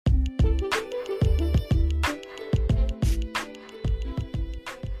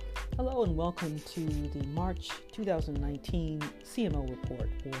Hello and welcome to the March 2019 CMO report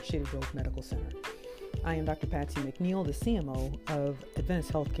for Shady Grove Medical Center. I am Dr. Patsy McNeil, the CMO of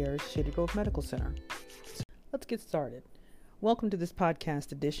Adventist Healthcare's Shady Grove Medical Center. Let's get started. Welcome to this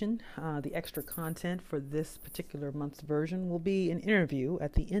podcast edition. The extra content for this particular month's version will be an interview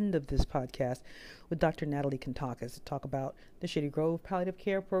at the end of this podcast with Dr. Natalie Kantakis to talk about the Shady Grove Palliative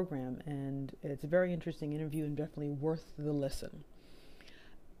Care Program, and it's a very interesting interview and definitely worth the listen.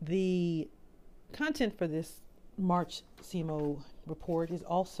 The content for this March CMO report is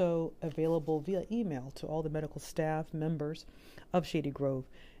also available via email to all the medical staff members of Shady Grove.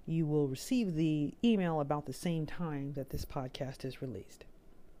 You will receive the email about the same time that this podcast is released.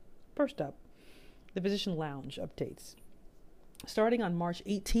 First up, the Physician Lounge updates. Starting on March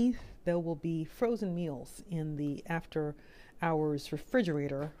 18th, there will be frozen meals in the after-hours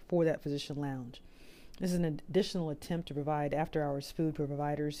refrigerator for that Physician Lounge. This is an additional attempt to provide after-hours food for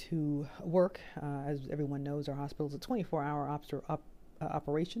providers who work. As everyone knows, our hospital is a 24-hour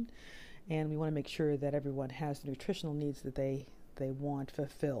operation, and we want to make sure that everyone has the nutritional needs that they want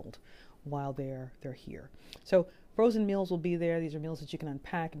fulfilled while they're here. So frozen meals will be there. These are meals that you can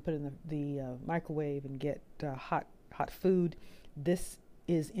unpack and put in the microwave and get hot food. This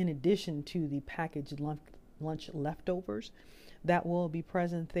is in addition to the packaged lunch leftovers that will be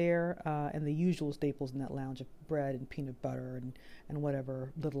present there, and the usual staples in that lounge of bread and peanut butter and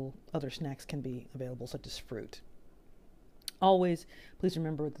whatever little other snacks can be available, such as fruit. Always, please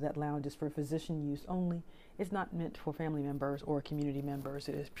remember that lounge is for physician use only. It's not meant for family members or community members.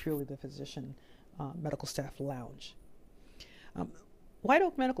 It is purely the physician medical staff lounge. White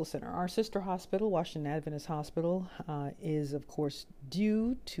Oak Medical Center, our sister hospital, Washington Adventist Hospital, is, of course,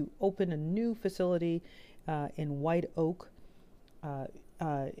 due to open a new facility in White Oak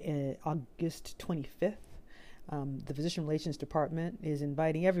August 25th. The Physician Relations Department is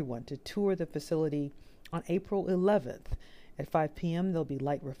inviting everyone to tour the facility on April 11th. At 5 p.m., there'll be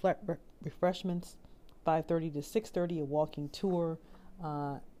light refreshments. 5:30 to 6:30, a walking tour.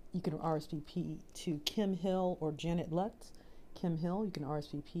 You can RSVP to Kim Hill or Janet Lutz. Kim Hill, you can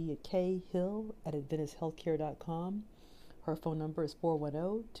RSVP at khill@adventisthealthcare.com. Her phone number is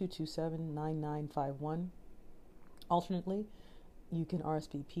 410-227-9951. Alternately, you can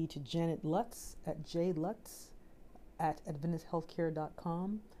RSVP to Janet Lutz at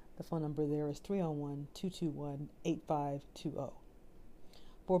jlutz@adventisthealthcare.com. The phone number there is 301-221-8520.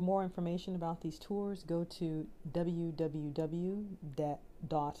 For more information about these tours, go to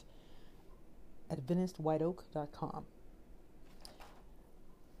www.adventistwhiteoak.com.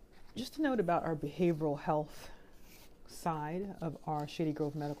 Just a note about our behavioral health side of our Shady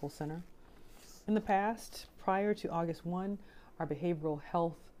Grove Medical Center. In the past, prior to August 1, our behavioral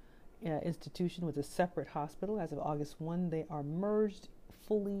health institution was a separate hospital. As of August 1, they are merged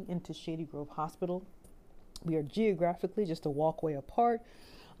fully into Shady Grove Hospital. We are geographically just a walkway apart,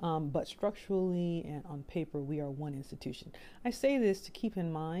 but structurally and on paper, we are one institution. I say this to keep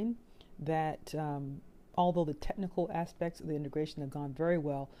in mind that although the technical aspects of the integration have gone very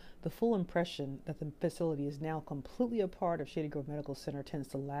well, the full impression that the facility is now completely a part of Shady Grove Medical Center tends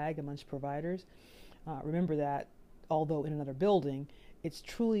to lag amongst providers. Remember that although in another building, it's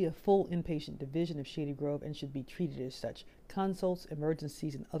truly a full inpatient division of Shady Grove and should be treated as such. Consults,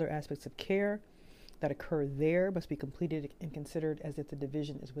 emergencies, and other aspects of care that occur there must be completed and considered as if the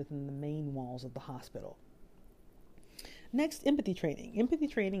division is within the main walls of the hospital. Next, empathy training. Empathy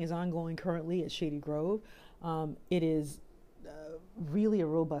training is ongoing currently at Shady Grove. It is really a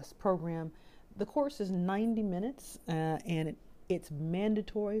robust program. The course is 90 minutes, and it's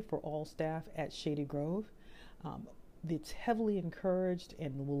mandatory for all staff at Shady Grove. It's heavily encouraged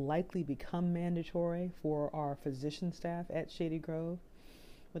and will likely become mandatory for our physician staff at Shady Grove.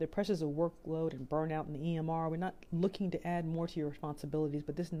 With the pressures of workload and burnout in the EMR, we're not looking to add more to your responsibilities,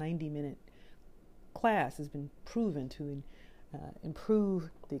 but this 90-minute class has been proven to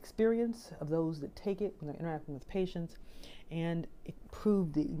improve the experience of those that take it when they're interacting with patients, and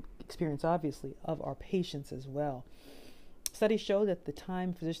improve the experience, obviously, of our patients as well. Studies show that the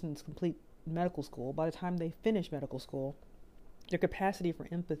time physicians complete medical school, by the time they finish medical school, their capacity for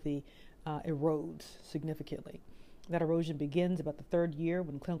empathy erodes significantly. That erosion begins about the third year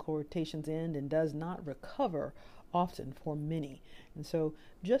when clinical rotations end and does not recover often for many. And so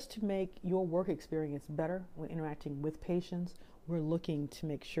just to make your work experience better when interacting with patients, we're looking to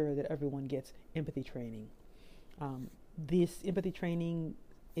make sure that everyone gets empathy training. This empathy training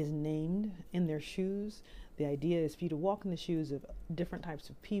is named In Their Shoes. The idea is for you to walk in the shoes of different types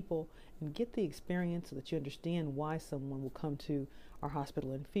of people and get the experience so that you understand why someone will come to our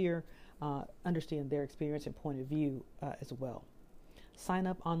hospital in fear, understand their experience and point of view as well. Sign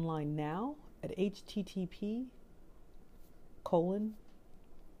up online now at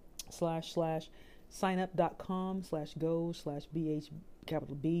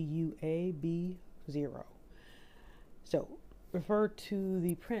So refer to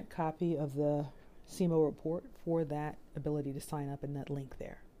the print copy of the CMO report for that ability to sign up and that link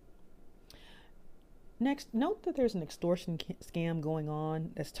there. Next, note that there's an extortion scam going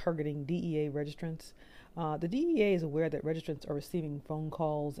on that's targeting DEA registrants. The DEA is aware that registrants are receiving phone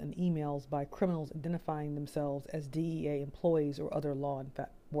calls and emails by criminals identifying themselves as DEA employees or other law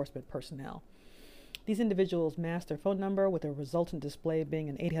enforcement personnel. These individuals mask their phone number with a resultant display being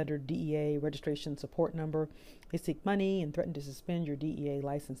an 800 DEA registration support number. They seek money and threaten to suspend your DEA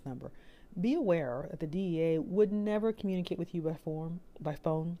license number. Be aware that the DEA would never communicate with you by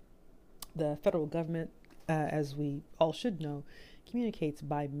phone. The federal government, as we all should know, communicates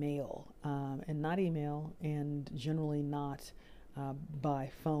by mail and not email, and generally not by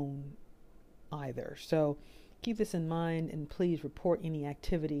phone either. So keep this in mind, and please report any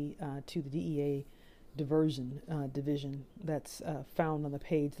activity to the DEA diversion division that's found on the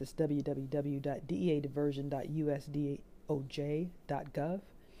page. That's www.deadiversion.usdoj.gov.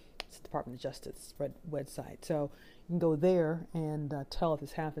 It's the Department of Justice website. So you can go there and tell if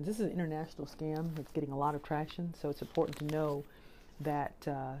this happens. This is an international scam that's getting a lot of traction, so it's important to know that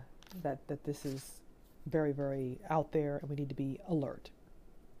that this is very, very out there, and we need to be alert.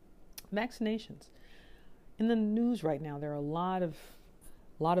 Vaccinations. In the news right now, there are a lot of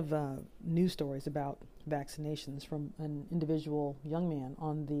news stories about vaccinations from an individual young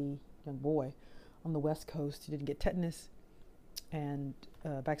boy on the West Coast who didn't get tetanus and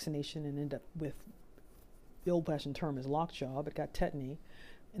vaccination and ended up with the old-fashioned term is lockjaw, but got tetany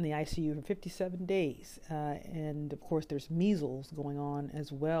in the ICU for 57 days. And of course, there's measles going on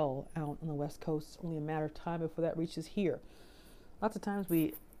as well out on the West Coast. It's only a matter of time before that reaches here. Lots of times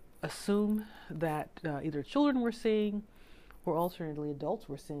we assume that either children we're seeing or alternately adults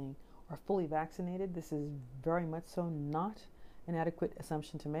we're seeing are fully vaccinated. This is very much so not an adequate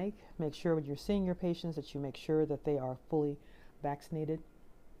assumption to make. Make sure when you're seeing your patients that you make sure that they are fully vaccinated,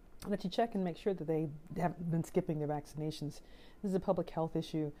 and that you check and make sure that they haven't been skipping their vaccinations. This is a public health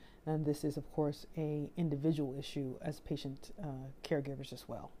issue, and this is, of course, an individual issue as patient caregivers as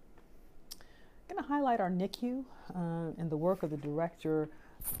well. I'm going to highlight our NICU and the work of the director,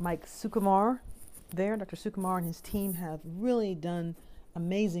 Mike Sukumar. There, Dr. Sukumar and his team have really done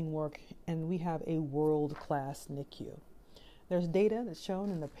amazing work, and we have a world-class NICU. There's data that's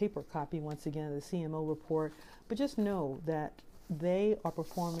shown in the paper copy, once again, of the CMO report, but just know that they are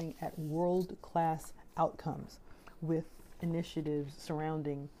performing at world-class outcomes with initiatives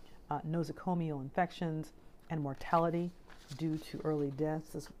surrounding nosocomial infections and mortality due to early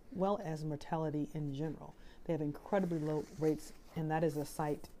deaths, as well as mortality in general. They have incredibly low rates, and that is a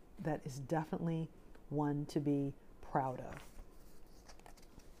site that is definitely one to be proud of.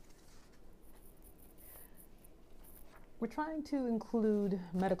 We're trying to include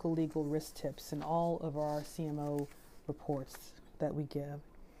medical legal risk tips in all of our CMO reports that we give.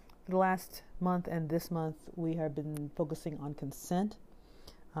 For the last month and this month, we have been focusing on consent.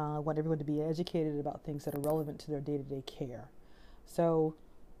 I want everyone to be educated about things that are relevant to their day-to-day care. So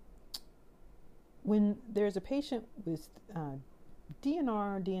when there's a patient with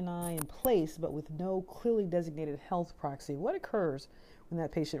DNR, DNI in place, but with no clearly designated health proxy, what occurs when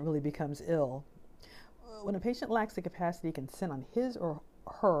that patient really becomes ill? When a patient lacks the capacity to consent on his or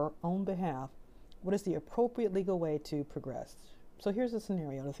her own behalf, what is the appropriate legal way to progress? So here's a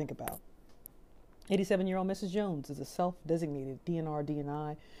scenario to think about. 87-year-old Mrs. Jones is a self-designated DNR,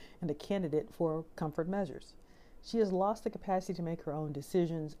 DNI, and a candidate for comfort measures. She has lost the capacity to make her own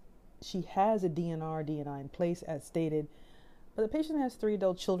decisions. She has a DNR, DNI in place as stated, but the patient has 3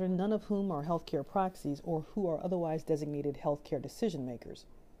 adult children, none of whom are healthcare proxies or who are otherwise designated healthcare decision makers.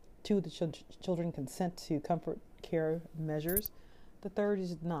 2 of the children consent to comfort care measures. The 3rd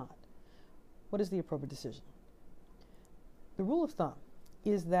is not. What is the appropriate decision? The rule of thumb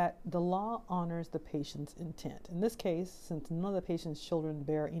is that the law honors the patient's intent. In this case, since none of the patient's children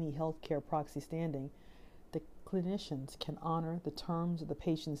bear any healthcare proxy standing, the clinicians can honor the terms of the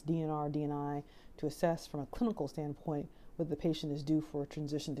patient's DNR, DNI to assess from a clinical standpoint whether the patient is due for a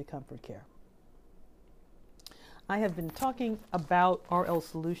transition to comfort care. I have been talking about RL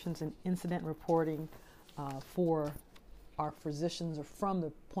solutions and incident reporting for our physicians, or from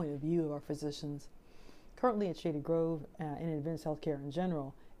the point of view of our physicians. Currently at Shady Grove and in Advanced Healthcare in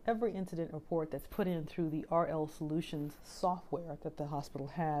general, every incident report that's put in through the RL Solutions software that the hospital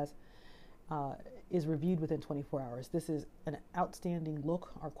has is reviewed within 24 hours. This is an outstanding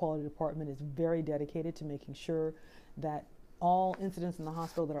look. Our quality department is very dedicated to making sure that all incidents in the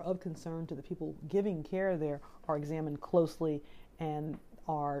hospital that are of concern to the people giving care there are examined closely and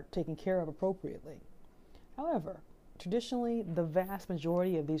are taken care of appropriately. However, traditionally, the vast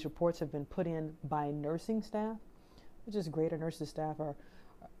majority of these reports have been put in by nursing staff, which is great. Our nursing staff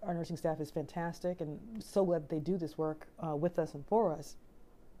is fantastic, and so glad they do this work with us and for us.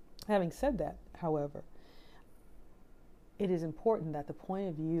 Having said that, however, it is important that the point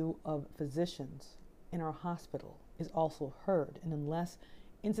of view of physicians in our hospital is also heard, and unless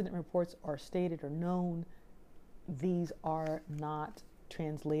incident reports are stated or known, these are not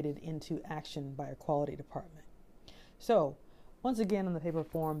translated into action by a quality department. So, once again, in the paper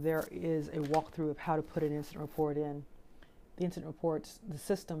form, there is a walkthrough of how to put an incident report in. The incident reports, the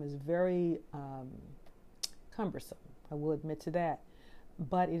system is very cumbersome, I will admit to that,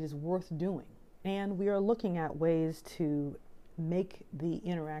 but it is worth doing. And we are looking at ways to make the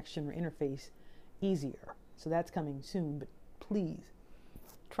interaction or interface easier. So that's coming soon, but please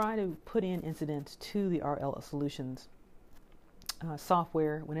try to put in incidents to the RL Solutions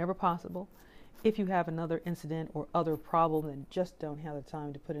software whenever possible. If you have another incident or other problem and just don't have the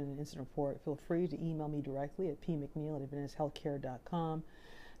time to put in an incident report, feel free to email me directly at pmcneil@adventishhealthcare.com.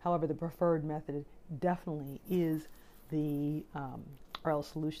 However, the preferred method definitely is the RL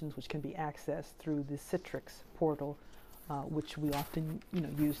Solutions, which can be accessed through the Citrix portal, which we often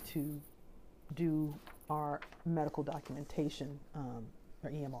use to do our medical documentation, or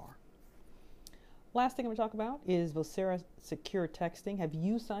EMR. Last thing I'm going to talk about is Vocera Secure Texting. Have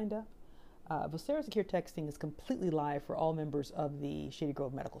you signed up? Vocera Secure Texting is completely live for all members of the Shady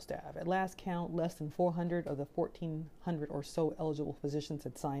Grove medical staff. At last count, less than 400 of the 1,400 or so eligible physicians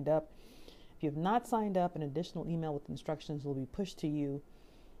had signed up. If you have not signed up, an additional email with instructions will be pushed to you.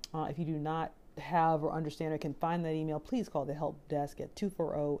 If you do not have or understand or can find that email, please call the help desk at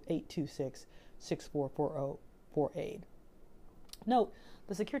 240-826-6440 for aid. Note,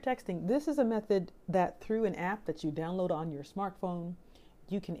 the secure texting, this is a method that through an app that you download on your smartphone,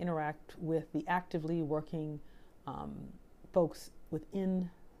 you can interact with the actively working folks within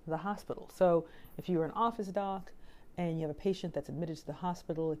the hospital. So if you're an office doc and you have a patient that's admitted to the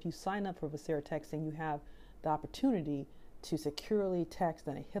hospital, if you sign up for Vocera Texting, you have the opportunity to securely text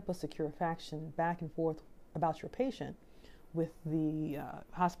in a HIPAA secure fashion back and forth about your patient with the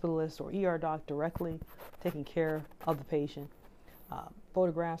hospitalist or ER doc directly taking care of the patient.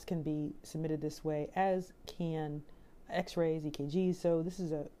 Photographs can be submitted this way, as can X-rays, EKGs. So this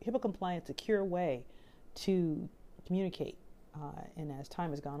is a HIPAA compliant, secure way to communicate. And as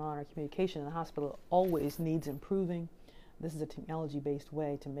time has gone on, our communication in the hospital always needs improving. This is a technology-based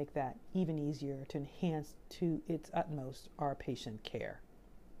way to make that even easier, to enhance to its utmost our patient care.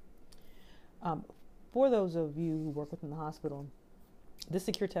 For those of you who work within the hospital, this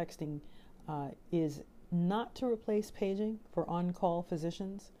secure texting is not to replace paging for on-call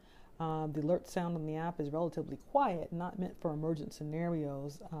physicians. The alert sound on the app is relatively quiet, not meant for emergent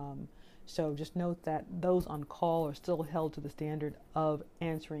scenarios. So just note that those on call are still held to the standard of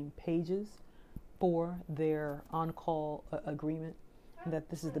answering pages for their on-call agreement, and that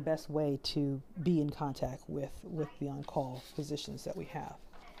this is the best way to be in contact with the on-call physicians that we have.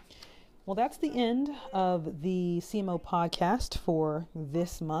 Well, that's the end of the CMO podcast for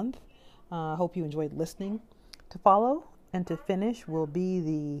this month. I hope you enjoyed listening. To follow and to finish will be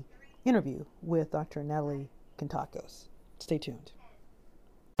the interview with Dr. Natalie Kentakos. Stay tuned.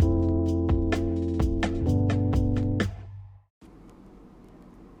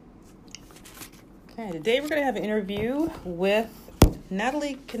 Okay, today we're going to have an interview with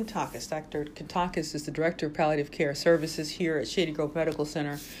Natalie Kentakos. Dr. Kentakos is the Director of Palliative Care Services here at Shady Grove Medical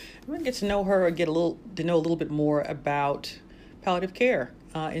Center. We're going to get to know her and to know a little bit more about palliative care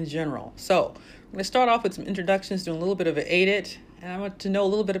in general. So we're going to start off with some introductions, doing a little bit of an AIDIT, and I want to know a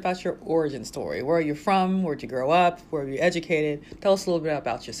little bit about your origin story. Where are you from? Where did you grow up? Where were you educated? Tell us a little bit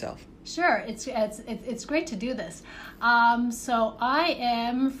about yourself. Sure, it's great to do this. So I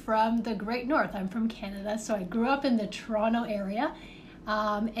am from the Great North. I'm from Canada, so I grew up in the Toronto area,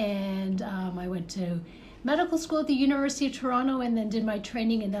 and I went to medical school at the University of Toronto, and then did my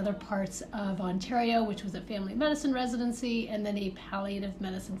training in other parts of Ontario, which was a family medicine residency, and then a palliative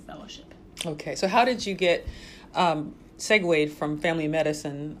medicine fellowship. Okay, so how did you get segued from family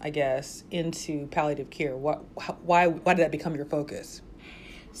medicine, I guess, into palliative care? Why did that become your focus?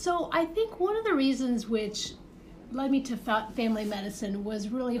 So I think one of the reasons which led me to family medicine was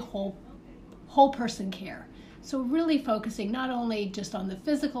really whole person care. So really focusing not only just on the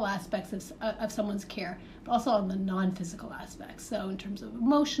physical aspects of someone's care, but also on the non-physical aspects. So in terms of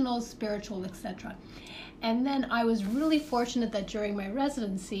emotional, spiritual, etc. And then I was really fortunate that during my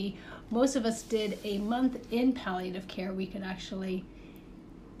residency, most of us did a month in palliative care. We could actually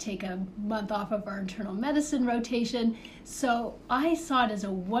take a month off of our internal medicine rotation. So I saw it as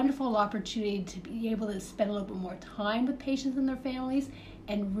a wonderful opportunity to be able to spend a little bit more time with patients and their families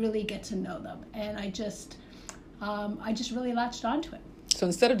and really get to know them. And I just really latched onto it. So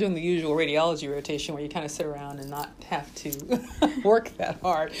instead of doing the usual radiology rotation where you kind of sit around and not have to work that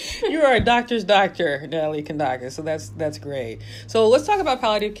hard, you are a doctor's doctor, Natalie Kandaka. So that's great. So let's talk about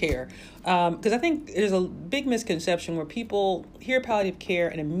palliative care, because I think there's a big misconception where people hear palliative care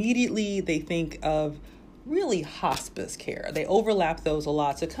and immediately they think of really hospice care. They overlap those a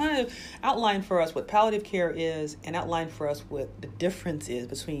lot. So kind of outline for us what palliative care is and outline for us what the difference is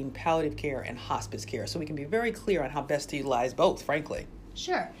between palliative care and hospice care so we can be very clear on how best to utilize both, frankly.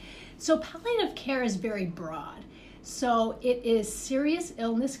 Sure. So palliative care is very broad. So it is serious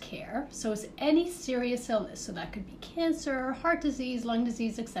illness care. So it's any serious illness. So that could be cancer, heart disease, lung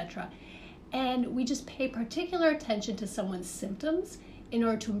disease, etc. And we just pay particular attention to someone's symptoms in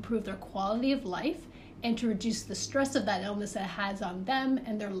order to improve their quality of life and to reduce the stress of that illness that it has on them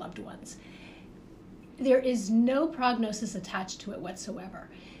and their loved ones. There is no prognosis attached to it whatsoever.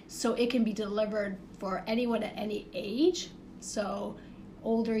 So it can be delivered for anyone at any age. So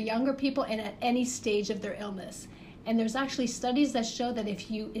older, younger people, and at any stage of their illness. And there's actually studies that show that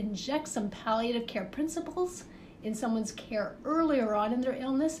if you inject some palliative care principles in someone's care earlier on in their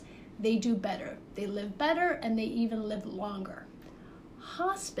illness, they do better. They live better and they even live longer.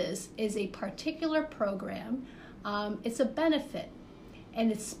 Hospice is a particular program. It's a benefit,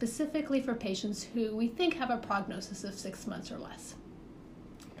 and it's specifically for patients who we think have a prognosis of 6 months or less.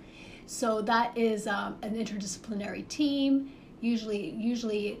 So that is an interdisciplinary team.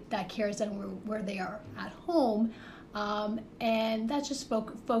 Usually that care is done where they are at home, and that's just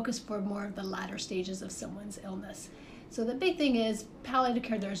focused for more of the latter stages of someone's illness. So the big thing is palliative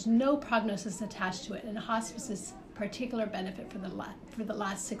care, there's no prognosis attached to it, and hospice is particular benefit for the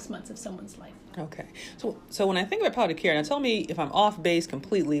last 6 months of someone's life. Okay. So when I think about palliative care, now tell me if I'm off base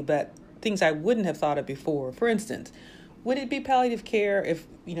completely, but things I wouldn't have thought of before. For instance, would it be palliative care if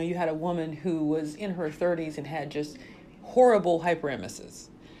you had a woman who was in her 30s and had just horrible hyperemesis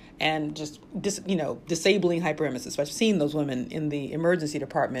and just disabling hyperemesis? So I've seen those women in the emergency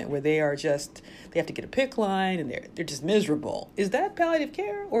department where they have to get a PICC line and they're just miserable. Is that palliative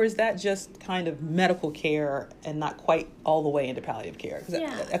care, or is that just kind of medical care and not quite all the way into palliative care?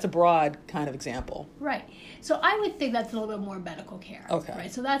 Yeah. That's a broad kind of example. Right. So I would think that's a little bit more medical care. Okay.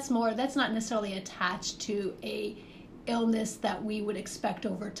 Right. So that's not necessarily attached to a illness that we would expect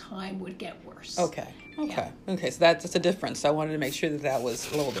over time would get worse. Okay. Yeah. Okay. So that's a difference. So I wanted to make sure that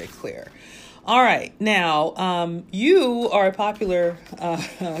was a little bit clear. All right. Now, you are a popular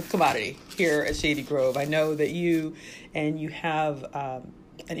commodity here at Shady Grove. I know that you have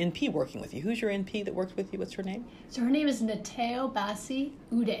an NP working with you. Who's your NP that works with you? What's her name? So her name is Nateo Bassi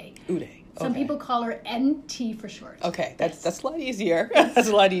Uday. Uday. Some people call her NT for short. Okay, that's a lot easier. That's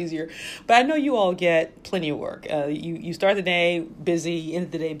a lot easier. But I know you all get plenty of work. You start the day busy,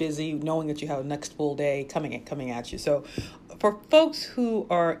 end the day busy, knowing that you have a next full day coming at you. So for folks who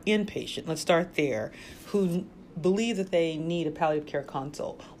are inpatient, let's start there, who believe that they need a palliative care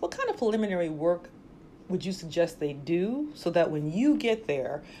consult, what kind of preliminary work would you suggest they do so that when you get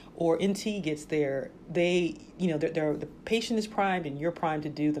there or NT gets there, the patient is primed and you're primed to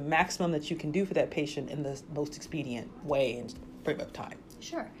do the maximum that you can do for that patient in the most expedient way and frame of time?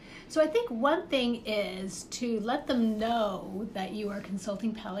 Sure. So I think one thing is to let them know that you are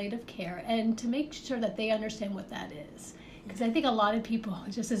consulting palliative care and to make sure that they understand what that is. Because I think a lot of people,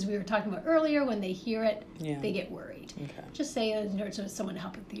 just as we were talking about earlier, when they hear it, they get worried. Okay. Just say someone to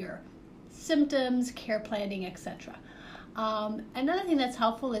help with your symptoms, care planning, etc. Another thing that's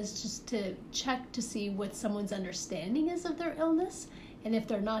helpful is just to check to see what someone's understanding is of their illness, and if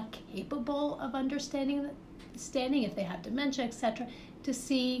they're not capable of understanding, if they have dementia, etc., to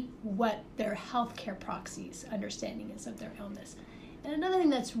see what their healthcare proxy's understanding is of their illness. And another thing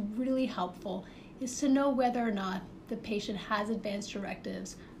that's really helpful is to know whether or not the patient has advanced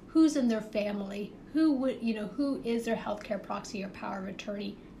directives, who's in their family, who is their healthcare proxy or power of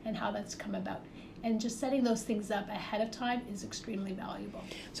attorney, and how that's come about. And just setting those things up ahead of time is extremely valuable.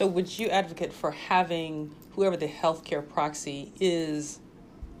 So would you advocate for having whoever the healthcare proxy is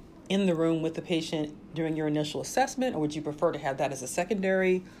in the room with the patient during your initial assessment, or would you prefer to have that as a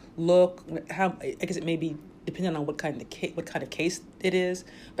secondary look? I guess it may be depending on what kind of case it is.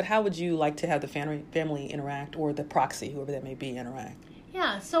 But how would you like to have the family interact, or the proxy, whoever that may be, interact?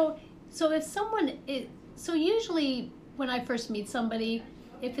 Yeah. So if someone so usually when I first meet somebody,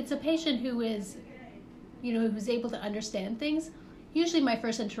 if it's a patient who is, who's able to understand things, usually my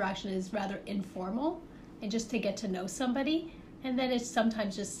first interaction is rather informal and just to get to know somebody. And then it's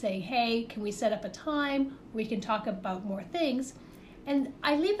sometimes just saying, hey, can we set up a time we can talk about more things? And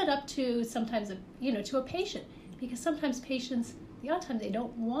I leave it up to sometimes, to a patient, because sometimes patients, the odd time, they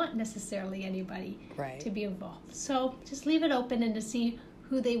don't want necessarily anybody to be involved. So just leave it open and to see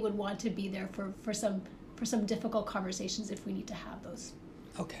who they would want to be there for some difficult conversations if we need to have those.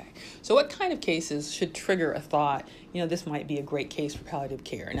 Okay. So what kind of cases should trigger a thought, this might be a great case for palliative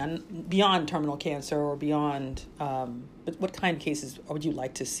care? Now, beyond terminal cancer or beyond, but what kind of cases would you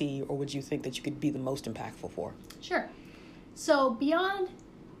like to see, or would you think that you could be the most impactful for? Sure. So beyond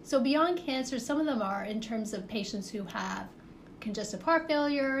cancer, some of them are in terms of patients who have congestive heart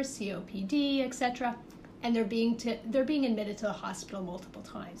failure, COPD, etc., and they're being admitted to the hospital multiple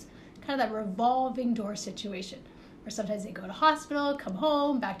times. Kind of that revolving door situation, where sometimes they go to hospital, come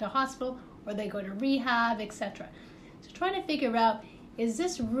home, back to hospital, or they go to rehab, etc. So trying to figure out, is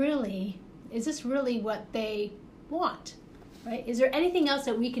this really what they want, right? Is there anything else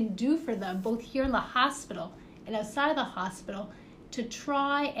that we can do for them, both here in the hospital and outside of the hospital, to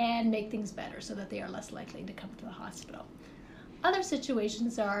try and make things better so that they are less likely to come to the hospital? Other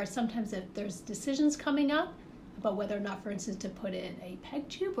situations are sometimes if there's decisions coming up about whether or not, for instance, to put in a PEG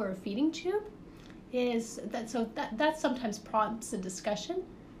tube or a feeding tube, that sometimes prompts a discussion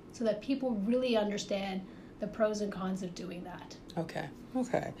so that people really understand the pros and cons of doing that. Okay.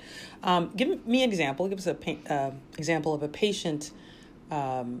 Give me an example. Give us an example of a patient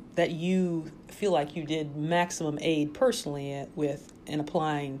that you feel like you did maximum aid personally with in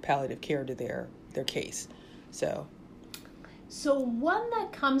applying palliative care to their case. So one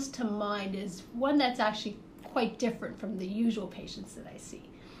that comes to mind is one that's actually quite different from the usual patients that I see.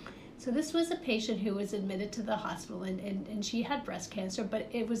 So this was a patient who was admitted to the hospital, and she had breast cancer, but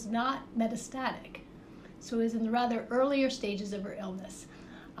it was not metastatic. So it was in the rather earlier stages of her illness.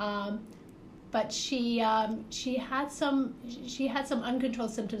 But she had some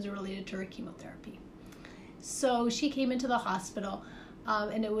uncontrolled symptoms related to her chemotherapy. So she came into the hospital,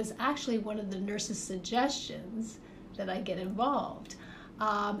 and it was actually one of the nurse's suggestions that I get involved.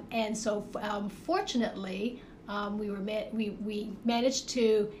 And so fortunately, we managed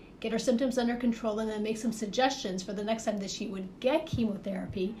to get her symptoms under control and then make some suggestions for the next time that she would get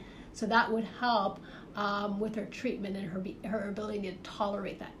chemotherapy, so that would help with her treatment and her ability to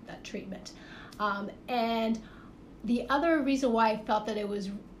tolerate that treatment. And the other reason why I felt that it was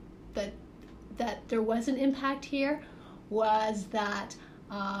that there was an impact here was that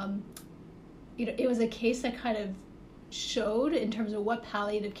it was a case that kind of showed in terms of what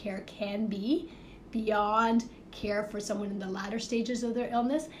palliative care can be beyond care for someone in the latter stages of their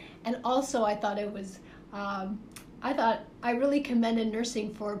illness. And also I thought it was I really commended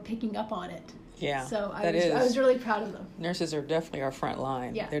nursing for picking up on it. Yeah, so I was really proud of them. Nurses are definitely our front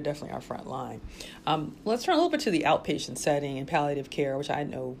line. Yeah. They're definitely our front line. Let's turn a little bit to the outpatient setting in palliative care, which I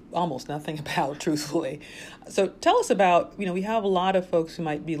know almost nothing about, truthfully. So tell us about, we have a lot of folks who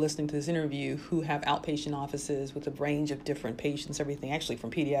might be listening to this interview who have outpatient offices with a range of different patients, everything actually from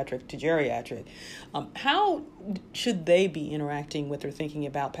pediatric to geriatric. How should they be interacting with or thinking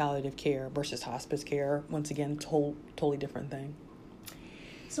about palliative care versus hospice care? Once again, totally different thing.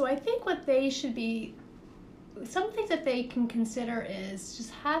 So I think what they should be, some things that they can consider is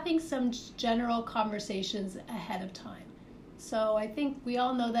just having some general conversations ahead of time. So I think we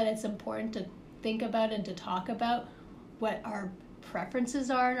all know that it's important to think about and to talk about what our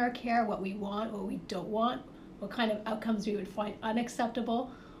preferences are in our care, what we want, what we don't want, what kind of outcomes we would find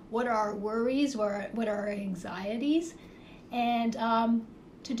unacceptable, what are our worries, what are our anxieties, and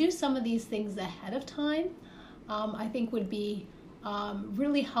to do some of these things ahead of time, I think would be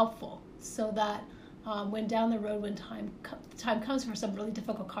really helpful, so that when down the road, when time comes for some really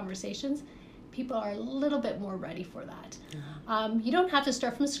difficult conversations, people are a little bit more ready for that. Mm-hmm. You don't have to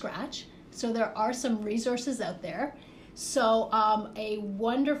start from scratch, so there are some resources out there. So a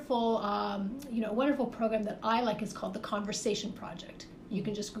wonderful program that I like is called the Conversation Project. You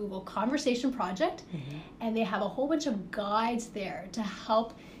can just Google Conversation Project, mm-hmm. and they have a whole bunch of guides there to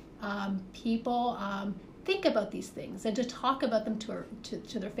help people think about these things and to talk about them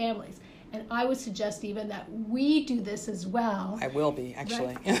to their families. And I would suggest even that we do this as well. I will be,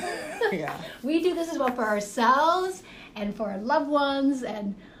 actually. Right? Yeah. We do this as well for ourselves and for our loved ones.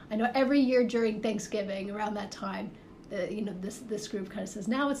 And I know every year during Thanksgiving, around that time, this group kind of says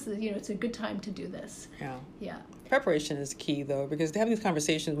now it's it's a good time to do this. Yeah. Preparation is key, though, because having these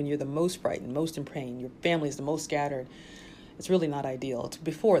conversations when you're the most frightened, most in pain, your family is the most scattered, it's really not ideal. It's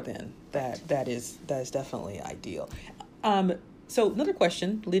before then that is definitely ideal. So another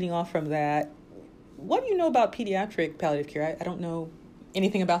question leading off from that, what do you know about pediatric palliative care? I don't know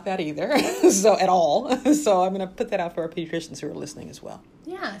anything about that either, so at all. So I'm going to put that out for our pediatricians who are listening as well.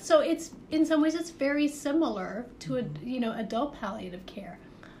 Yeah, so it's in some ways it's very similar to adult palliative care.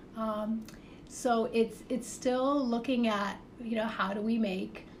 So it's still looking at how do we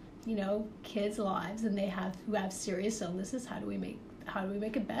make kids' lives and who have serious illnesses, how do we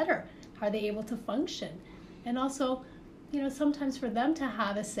make it better? How are they able to function? And also, sometimes for them to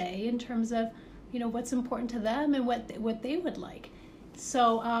have a say in terms of what's important to them and what they would like.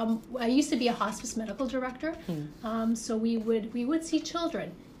 So I used to be a hospice medical director. So we would see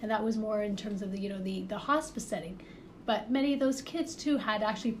children, and that was more in terms of the hospice setting. But many of those kids too had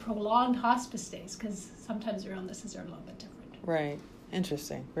actually prolonged hospice stays because sometimes their illnesses are a little bit different. Right.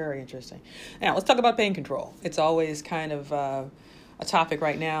 Interesting. Very interesting. Now let's talk about pain control. It's always kind of a topic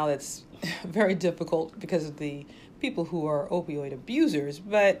right now that's very difficult because of the people who are opioid abusers,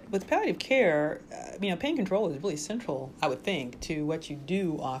 but with palliative care, pain control is really central, I would think, to what you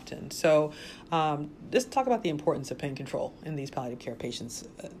do often. So let's talk about the importance of pain control in these palliative care patients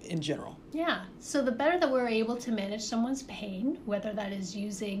in general. Yeah, so the better that we're able to manage someone's pain, whether that is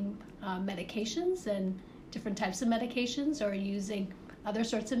using medications and different types of medications or using other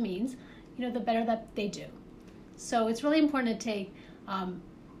sorts of means, the better that they do. So it's really important to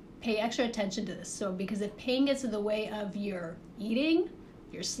pay extra attention to this. So because if pain gets in the way of your eating,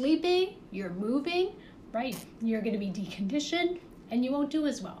 your sleeping, your moving, right, you're going to be deconditioned and you won't do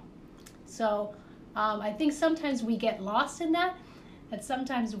as well. So I think sometimes we get lost in that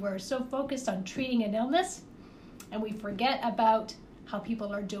sometimes we're so focused on treating an illness and we forget about how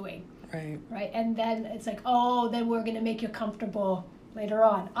people are doing. Right. And then it's like, then we're going to make you comfortable later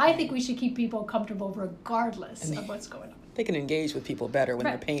on. I think we should keep people comfortable regardless of what's going on. They can engage with people better when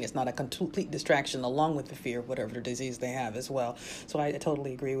their pain is not a complete distraction, along with the fear of whatever disease they have as well. So I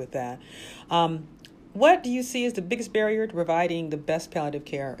totally agree with that. What do you see as the biggest barrier to providing the best palliative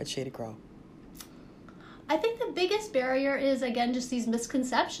care at Shady Grove? I think the biggest barrier is, again, just these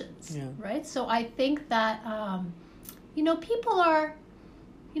misconceptions, right? So I think that, people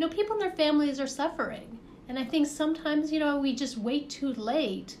and their families are suffering. And I think sometimes, we just wait too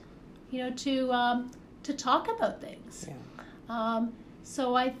late, to talk about things.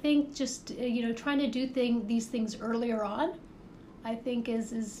 So I think just trying to do these things earlier on, I think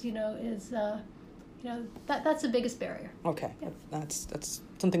is that's the biggest barrier. Okay, that's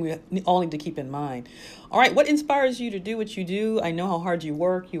something we all need to keep in mind. All right, what inspires you to do what you do? I know how hard you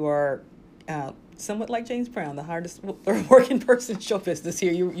work. You are somewhat like James Brown, the hardest working person in show business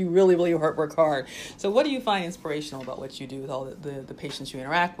here. You really, really work hard. So what do you find inspirational about what you do with all the patients you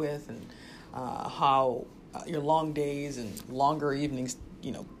interact with, and how your long days and longer evenings,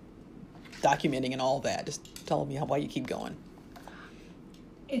 documenting and all that? Just tell me why you keep going.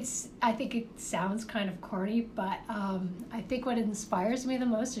 I think it sounds kind of corny, but I think what inspires me the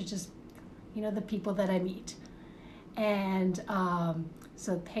most is just, the people that I meet. And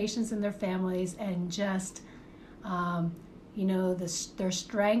so patients and their families, and just, their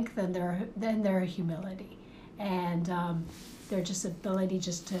strength and their humility, and their just ability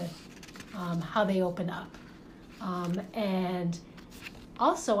just to, how they open up. And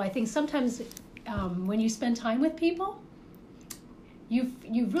also, I think sometimes when you spend time with people,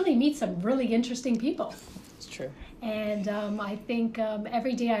 you really meet some really interesting people. It's true. And I think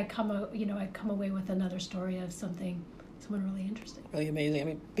every day I come away with another story of someone really interesting. Really amazing. I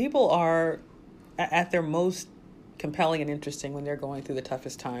mean, people are at their most compelling and interesting when they're going through the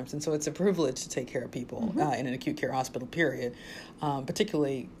toughest times. And so it's a privilege to take care of people in an acute care hospital, period.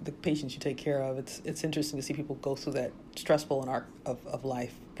 Particularly the patients you take care of. It's interesting to see people go through that stressful arc of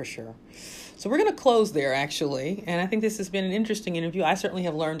life, for sure. So we're going to close there, actually. And I think this has been an interesting interview. I certainly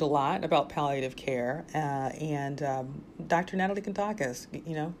have learned a lot about palliative care. And Dr. Natalie Kontakis,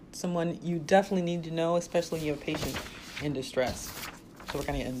 someone you definitely need to know, especially when you have a patient in distress. So we're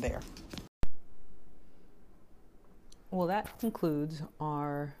going to end there. Well, that concludes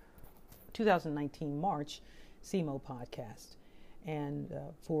our 2019 March CMO podcast. And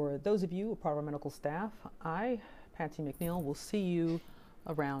for those of you, a part of our medical staff, I, Patsy McNeil, will see you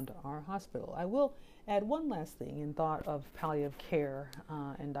around our hospital. I will add one last thing in thought of palliative care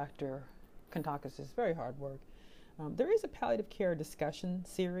and Dr. Kontakis' very hard work. There is a palliative care discussion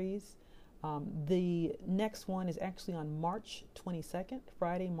series The next one is actually on March 22nd,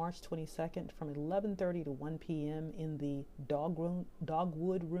 Friday, March 22nd, from 11:30 to 1 p.m. in the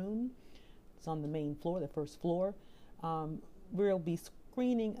Dogwood Room. It's on the main floor, the first floor. We'll be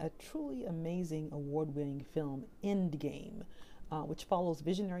screening a truly amazing award-winning film, Endgame, which follows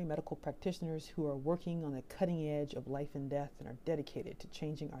visionary medical practitioners who are working on the cutting edge of life and death and are dedicated to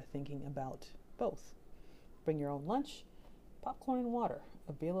changing our thinking about both. Bring your own lunch, popcorn and water,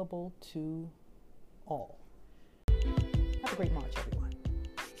 available to all. Have a great March, everyone.